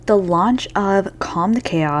The launch of Calm the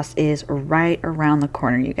Chaos is right around the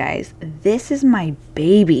corner, you guys. This is my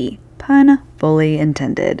baby, pun fully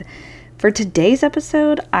intended. For today's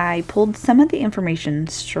episode, I pulled some of the information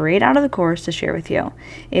straight out of the course to share with you.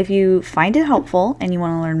 If you find it helpful and you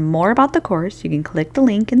want to learn more about the course, you can click the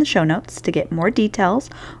link in the show notes to get more details,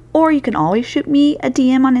 or you can always shoot me a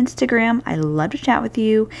DM on Instagram. I love to chat with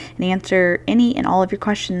you and answer any and all of your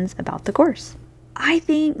questions about the course. I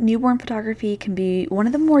think newborn photography can be one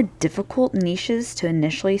of the more difficult niches to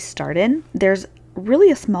initially start in. There's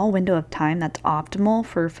really a small window of time that's optimal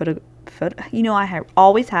for I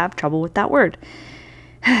always have trouble with that word.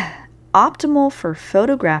 Optimal for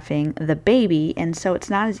photographing the baby, and so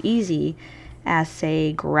it's not as easy as,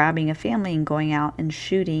 say, grabbing a family and going out and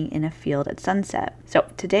shooting in a field at sunset. So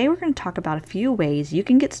today we're going to talk about a few ways you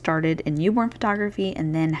can get started in newborn photography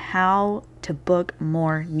and then how to book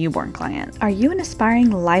more newborn clients. Are you an aspiring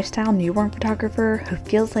lifestyle newborn photographer who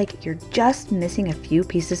feels like you're just missing a few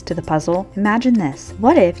pieces to the puzzle? Imagine this.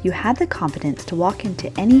 What if you had the confidence to walk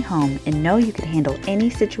into any home and know you could handle any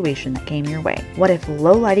situation that came your way? What if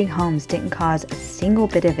low lighting homes didn't cause a single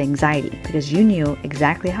bit of anxiety because you knew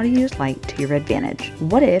exactly how to use light to your advantage?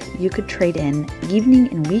 What if you could trade in evening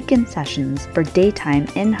and weekend sessions for daytime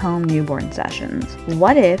in-home newborn sessions?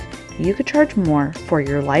 What if you could charge more for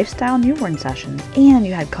your lifestyle newborn sessions and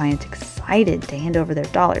you had clients excited to hand over their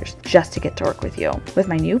dollars just to get to work with you? With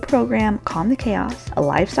my new program, Calm the Chaos, a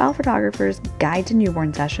lifestyle photographer's guide to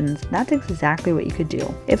newborn sessions, that's exactly what you could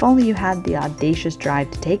do. If only you had the audacious drive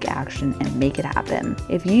to take action and make it happen.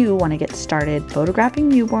 If you want to get started photographing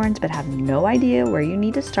newborns but have no idea where you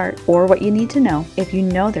need to start or what you need to know, if you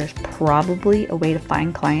know there's probably a way to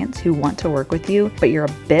find clients who want to work with you, but you're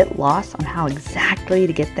a bit lost on how exactly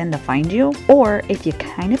to get them to find you, or if you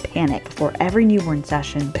kind of panic before every newborn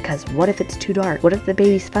session because what if it's too dark? What if the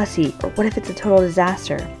baby's fussy? Or what if it's a total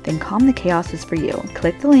disaster? Then Calm the Chaos is for you.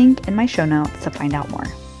 Click the link in my show notes to find out more.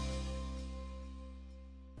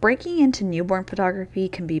 Breaking into newborn photography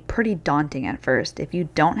can be pretty daunting at first. If you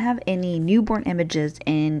don't have any newborn images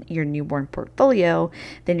in your newborn portfolio,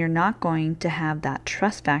 then you're not going to have that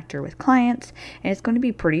trust factor with clients, and it's going to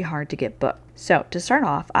be pretty hard to get booked. So to start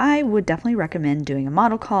off, I would definitely recommend doing a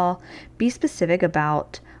model call. Be specific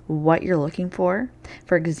about what you're looking for.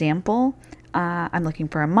 For example, I'm looking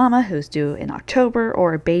for a mama who's due in October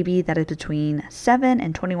or a baby that is between 7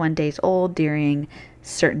 and 21 days old during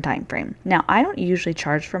certain time frame. Now, I don't usually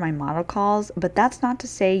charge for my model calls, but that's not to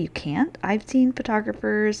say you can't. I've seen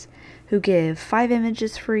photographers who give 5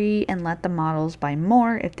 images free and let the models buy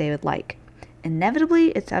more if they would like. Inevitably,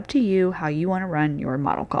 it's up to you how you want to run your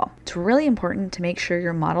model call. It's really important to make sure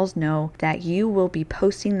your models know that you will be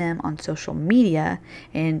posting them on social media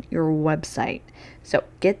and your website. So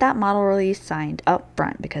get that model release signed up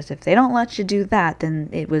front, because if they don't let you do that, then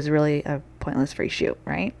it was really a pointless free shoot,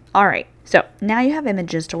 right? All right, so now you have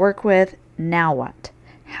images to work with. Now what?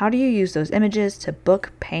 How do you use those images to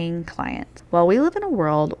book paying clients? Well, we live in a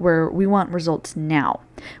world where we want results now.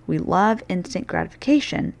 We love instant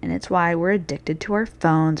gratification, and it's why we're addicted to our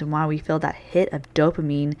phones and why we feel that hit of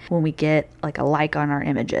dopamine when we get like a like on our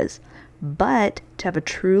images. But to have a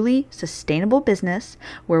truly sustainable business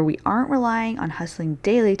where we aren't relying on hustling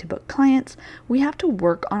daily to book clients, we have to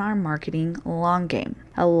work on our marketing long game.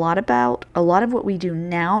 A lot of what we do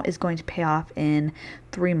now is going to pay off in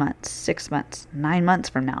 3 months, 6 months, 9 months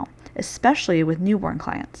from now, especially with newborn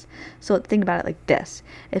clients. So think about it like this.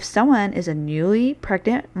 If someone is a newly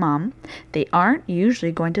pregnant mom, they aren't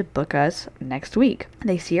usually going to book us next week.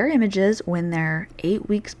 They see our images when they're 8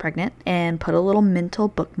 weeks pregnant and put a little mental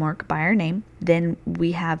bookmark by our name. Then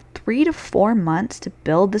we have 3 to 4 months to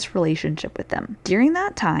build this relationship with them. During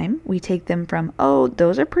that time, we take them from, oh,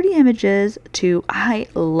 those are pretty images, to I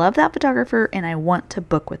love that photographer and I want to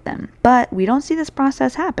book with them. But we don't see this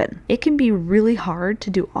process happen. It can be really hard to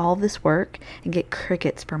do all this work and get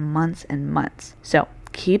crickets for months and months. So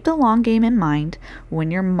keep the long game in mind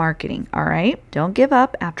when you're marketing, all right? Don't give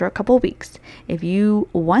up after a couple weeks. If you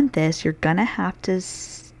want this, you're gonna have to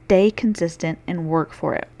stay consistent and work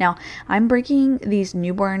for it. Now, I'm breaking these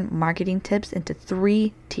newborn marketing tips into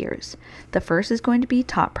 3 tiers. The first is going to be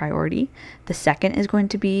top priority. The second is going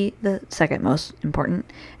to be the second most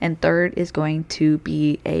important. And third is going to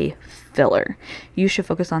be a filler. You should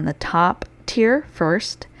focus on the top tier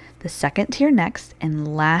first, the second tier next,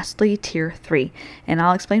 and lastly, tier 3. And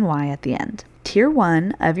I'll explain why at the end. Tier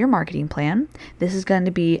 1 of your marketing plan, this is going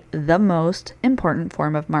to be the most important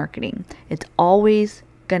form of marketing. It's always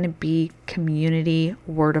going to be community,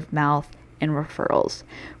 word of mouth, and referrals.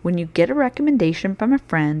 When you get a recommendation from a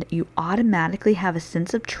friend, you automatically have a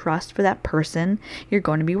sense of trust for that person you're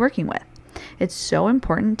going to be working with. It's so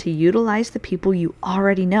important to utilize the people you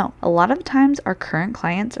already know. A lot of times our current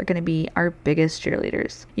clients are going to be our biggest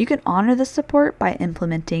cheerleaders. You can honor the support by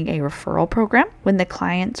implementing a referral program. When the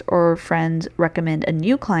clients or friends recommend a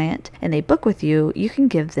new client and they book with you, you can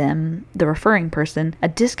give them, the referring person, a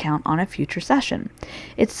discount on a future session.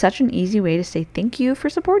 It's such an easy way to say thank you for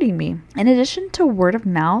supporting me. In addition to word of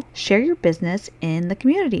mouth, share your business in the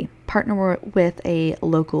community. Partner with a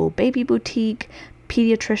local baby boutique,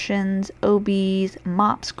 pediatricians, OBs,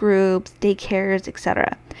 MOPS groups, daycares,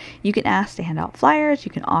 etc. You can ask to hand out flyers,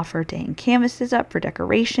 you can offer to hang canvases up for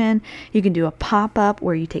decoration, you can do a pop-up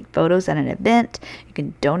where you take photos at an event, you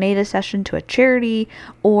can donate a session to a charity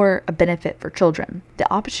or a benefit for children.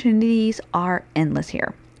 The opportunities are endless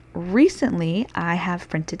here. Recently, I have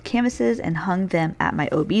printed canvases and hung them at my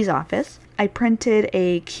OB's office. I printed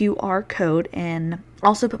a QR code and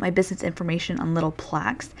also put my business information on little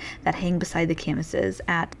plaques that hang beside the canvases.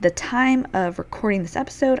 At the time of recording this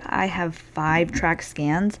episode, I have 5 track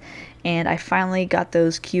scans, and I finally got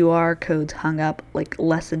those QR codes hung up like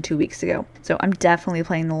less than 2 weeks ago. So I'm definitely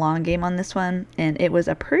playing the long game on this one, and it was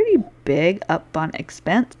a pretty big upfront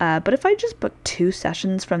expense. But if I just book 2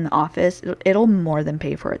 sessions from the office, it'll more than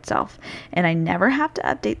pay for itself. And I never have to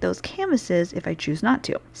update those canvases if I choose not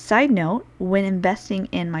to. Side note, when investing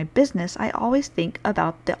in my business, I always think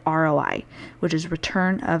about the ROI, which is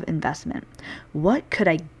return of investment. What could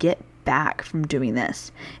I get back from doing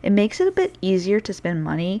this? It makes it a bit easier to spend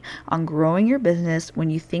money on growing your business when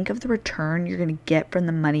you think of the return you're going to get from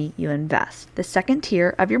the money you invest. The second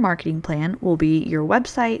tier of your marketing plan will be your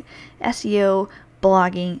website, SEO,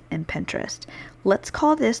 blogging, and Pinterest. Let's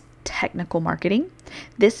call this technical marketing.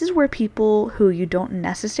 This is where people who you don't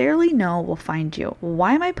necessarily know will find you.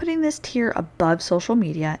 Why am I putting this tier above social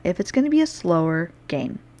media if it's going to be a slower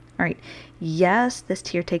gain? All right. Yes, this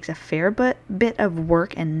tier takes a fair bit of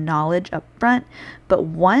work and knowledge up front, but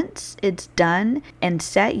once it's done and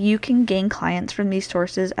set, you can gain clients from these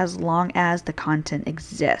sources as long as the content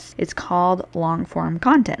exists. It's called long form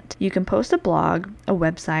content. You can post a blog, a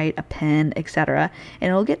website, a pin, etc., and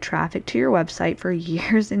it'll get traffic to your website for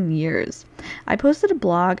years and years. I posted a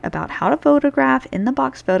blog about how to photograph in the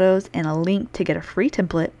box photos and a link to get a free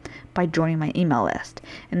template by joining my email list.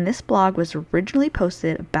 And this blog was originally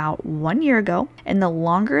posted about 1 year ago, and the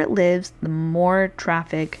longer it lives, the more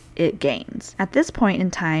traffic it gains. At this point in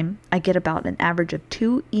time, I get about an average of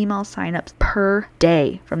 2 email signups per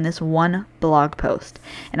day from this one blog post.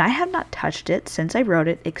 And I have not touched it since I wrote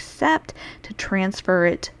it, except to transfer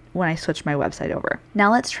it when I switch my website over.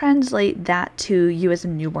 Now let's translate that to you as a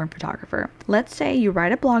newborn photographer. Let's say you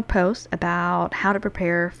write a blog post about how to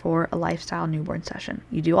prepare for a lifestyle newborn session.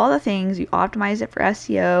 You do all the things, you optimize it for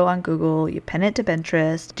SEO on Google, you pin it to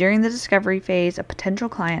Pinterest. During the discovery phase, a potential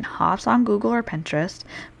client hops on Google or Pinterest,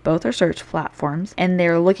 both are search platforms, and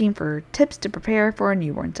they're looking for tips to prepare for a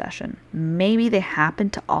newborn session. Maybe they happen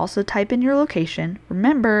to also type in your location.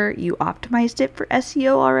 Remember, you optimized it for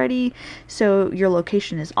SEO already, so your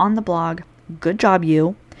location is on the blog. Good job,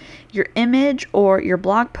 you. Your image or your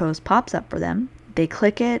blog post pops up for them. They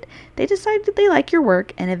click it, they decide that they like your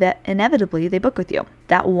work, and inevitably they book with you.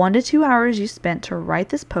 That 1 to 2 hours you spent to write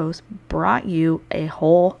this post brought you a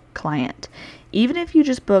whole client. Even if you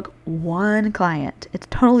just book 1 client, it's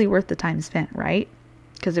totally worth the time spent, right?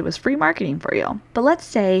 Because it was free marketing for you. But let's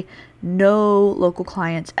say no local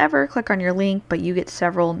clients ever click on your link, but you get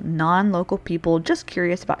several non-local people just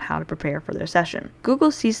curious about how to prepare for their session.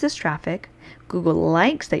 Google sees this traffic, Google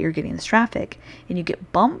likes that you're getting this traffic, and you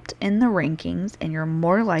get bumped in the rankings, and you're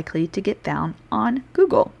more likely to get found on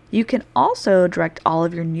Google. You can also direct all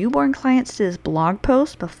of your newborn clients to this blog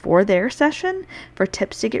post before their session for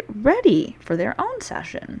tips to get ready for their own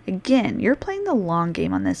session. Again, you're playing the long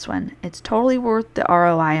game on this one. It's totally worth the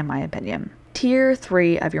ROI in my opinion. Tier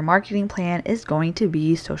 3 of your marketing plan is going to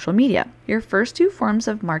be social media. Your first 2 forms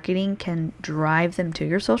of marketing can drive them to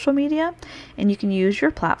your social media, and you can use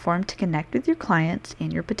your platform to connect with your clients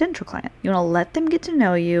and your potential clients. You want to let them get to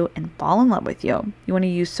know you and fall in love with you. You want to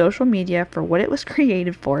use social media for what it was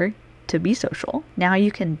created for, to be social. Now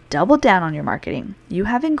you can double down on your marketing. You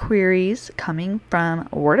have inquiries coming from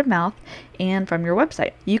word of mouth and from your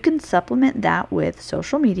website. You can supplement that with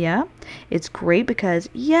social media. It's great because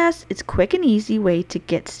yes, it's a quick and easy way to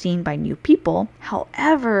get seen by new people.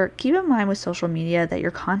 However, keep in mind with social media that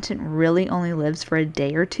your content really only lives for a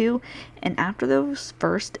day or 2. And after those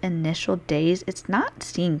first initial days, it's not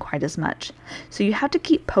seen quite as much. So you have to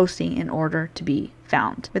keep posting in order to be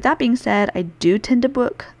found. With that being said, I do tend to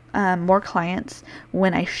book more clients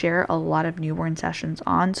when I share a lot of newborn sessions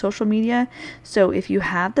on social media. So if you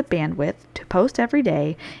have the bandwidth to post every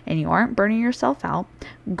day and you aren't burning yourself out,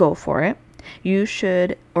 go for it. You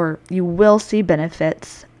should, or you will see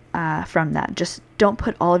benefits from that. Just don't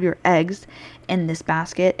put all of your eggs in this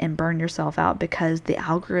basket and burn yourself out, because the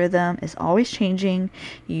algorithm is always changing.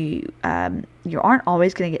 You aren't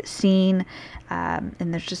always going to get seen, and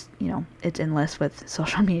there's just, it's endless with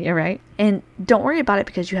social media, right? And don't worry about it,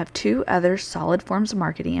 because you have 2 other solid forms of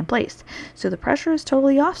marketing in place. So the pressure is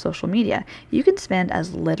totally off social media. You can spend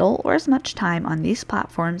as little or as much time on these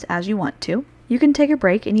platforms as you want to. You can take a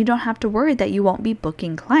break, and you don't have to worry that you won't be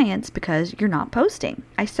booking clients because you're not posting.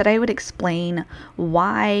 I said I would explain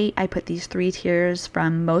why I put these 3 tiers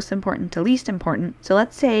from most important to least important. So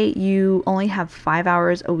let's say you only have 5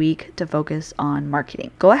 hours a week to focus on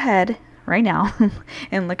marketing. Go ahead right now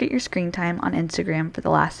and look at your screen time on Instagram for the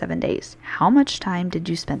last 7 days. How much time did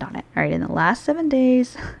you spend on it? All right, in the last 7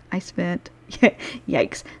 days, I spent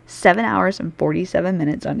yikes, 7 hours and 47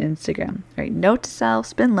 minutes on Instagram. All right, note to self,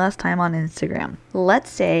 spend less time on Instagram. Let's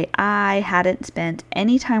say I hadn't spent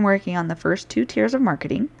any time working on the first 2 tiers of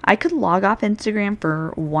marketing. I could log off Instagram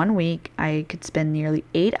for 1 week. I could spend nearly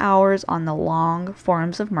 8 hours on the long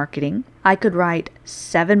forms of marketing. I could write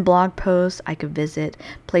 7 blog posts. I could visit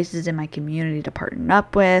places in my community to partner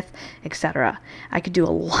up with, etc. I could do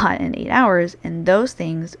a lot in 8 hours, and those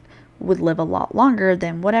things would live a lot longer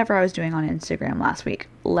than whatever I was doing on Instagram last week.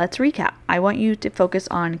 Let's recap. I want you to focus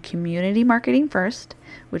on community marketing first,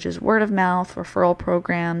 which is word of mouth, referral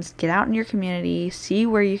programs. Get out in your community, see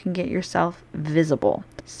where you can get yourself visible.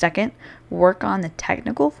 Second, work on the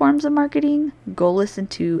technical forms of marketing. Go listen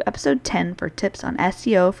to episode 10 for tips on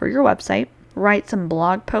SEO for your website. Write some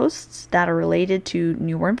blog posts that are related to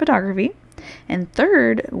newborn photography. And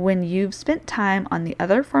third, when you've spent time on the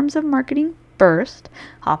other forms of marketing first,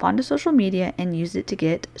 hop onto social media and use it to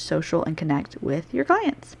get social and connect with your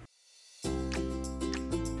clients.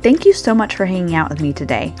 Thank you so much for hanging out with me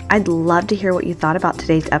today. I'd love to hear what you thought about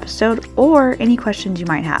today's episode or any questions you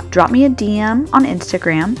might have. Drop me a DM on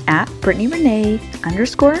Instagram at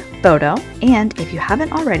BrittanyRenee_photo. And if you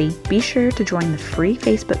haven't already, be sure to join the free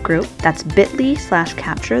Facebook group. That's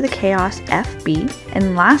bit.ly/CaptureTheChaosFB.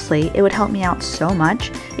 And lastly, it would help me out so much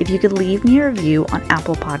if you could leave me a review on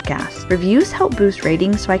Apple Podcasts. Reviews help boost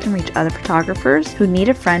ratings so I can reach other photographers who need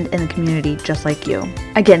a friend in the community just like you.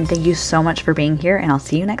 Again, thank you so much for being here, and I'll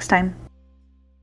see you next time.